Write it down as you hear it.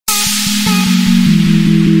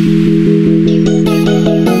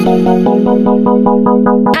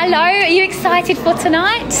excited for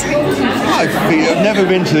tonight? I've never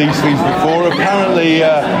been to these things before. Apparently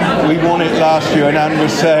we won it last year and Anne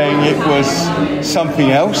was saying it was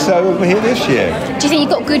something else, so we're here this year. Do you think you've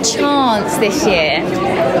got a good chance this year?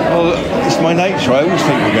 Well, it's my nature. I always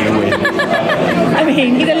think we're going to win. I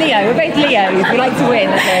mean, he's a Leo. We're both Leos. We like to win,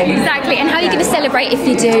 I think. Exactly. And how are you going to celebrate if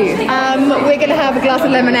you do? We're going to have a glass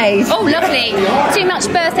of lemonade. Oh, lovely. Too much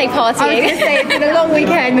birthday party. I was going to say, it's been a long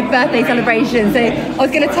weekend with birthday celebrations, so I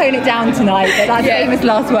was going to tone it down tonight, but that's famous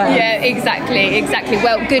last word. Yeah, exactly.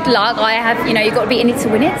 Well, good luck. You've got to be in it to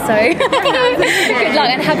win it, so good luck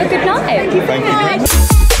and have a good night. Thank you.